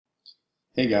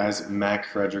Hey guys, Mac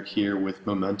Frederick here with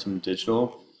Momentum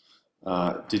Digital,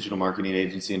 digital marketing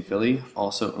agency in Philly,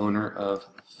 also owner of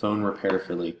Phone Repair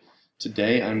Philly.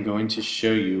 Today I'm going to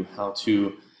show you how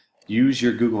to use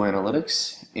your Google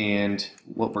Analytics, and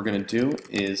what we're going to do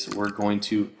is we're going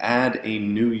to add a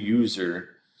new user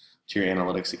to your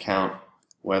analytics account,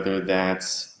 whether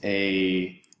that's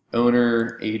a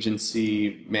owner,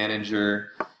 agency,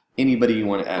 manager, anybody you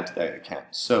want to add to that account.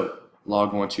 So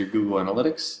log on to your Google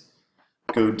Analytics.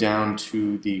 Go down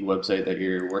to the website that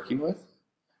you're working with,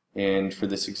 and for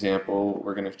this example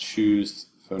we're going to choose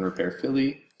Phone Repair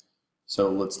Philly. So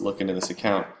let's look into this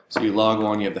account. So you log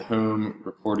on, you have the home,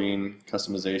 reporting,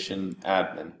 customization,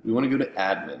 admin. We want to go to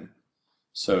admin,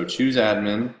 so choose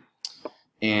admin,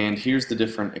 and here's the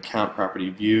different account property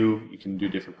view. You can do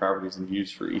different properties and views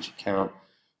for each account.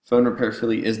 Phone Repair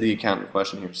Philly is the account in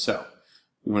question here, so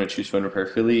we want to choose Phone Repair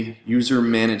Philly. User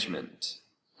management.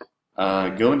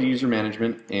 Go into user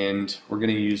management, and we're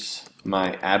going to use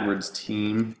my AdWords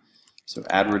team. So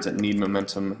AdWords at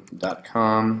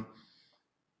needmomentum.com.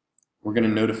 We're going to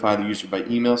notify the user by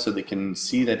email so they can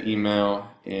see that email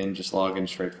and just log in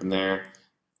straight from there.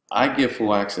 I give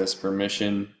full access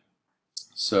permission,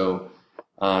 so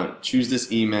choose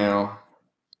this email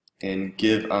and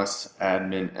give us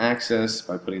admin access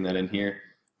by putting that in here.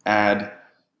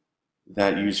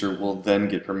 That user will then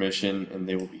get permission and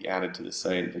they will be added to the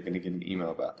site. They're going to get an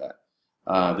email about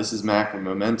that. This is Mac with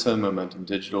Momentum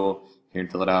Digital here in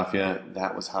Philadelphia.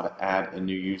 That was how to add a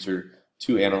new user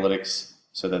to analytics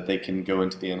so that they can go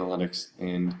into the analytics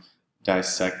and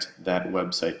dissect that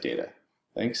website data.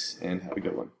 Thanks, and have a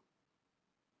good one.